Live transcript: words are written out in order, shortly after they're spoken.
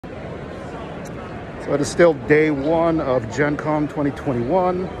So it is still day one of Gen Con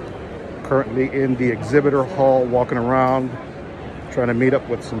 2021. Currently in the exhibitor hall, walking around, trying to meet up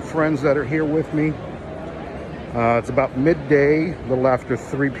with some friends that are here with me. It's about midday, a little after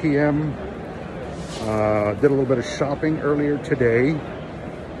 3 p.m. Did a little bit of shopping earlier today,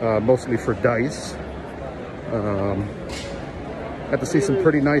 mostly for dice. Had to see some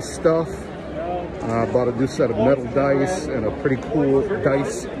pretty nice stuff. Bought a new set of metal dice and a pretty cool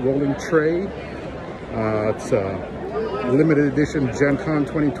dice rolling tray. It's a limited edition Gen Con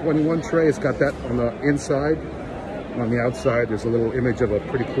 2021 tray. It's got that on the inside. On the outside, there's a little image of a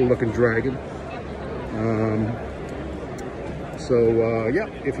pretty cool looking dragon. Yeah,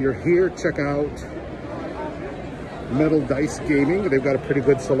 if you're here, check out Metal Dice Gaming. They've got a pretty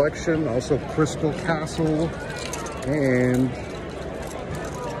good selection. Also Crystal Castle and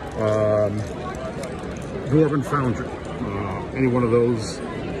Dwarven Foundry. Any one of those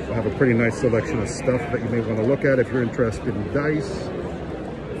will have a pretty nice selection of stuff that you may want to look at if you're interested in dice.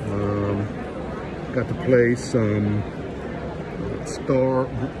 Got to play some Star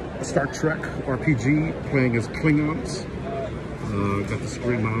Trek RPG, playing as Klingons. Got to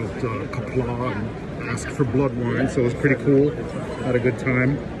scream out Qapla' and ask for blood wine, so it was pretty cool. Had a good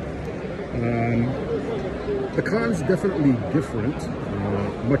time. The con's definitely different.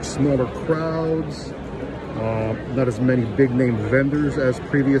 Much smaller crowds. Not as many big name vendors as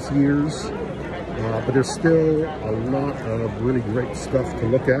previous years. But there's still a lot of really great stuff to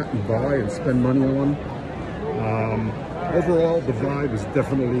look at and buy and spend money on. Overall, the vibe is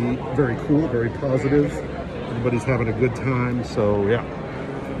definitely very cool, very positive. Everybody's having a good time, so yeah.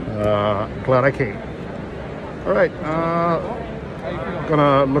 Glad I came. All right,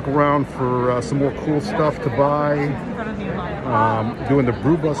 gonna look around for some more cool stuff to buy. Doing the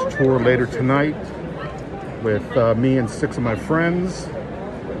Brew Bus tour later tonight with me and 6 of my friends.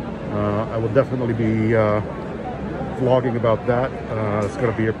 I will definitely be vlogging about that. It's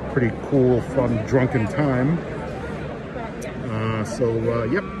going to be a pretty cool, fun, drunken time.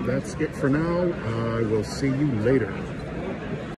 Yep, that's it for now. I will see you later.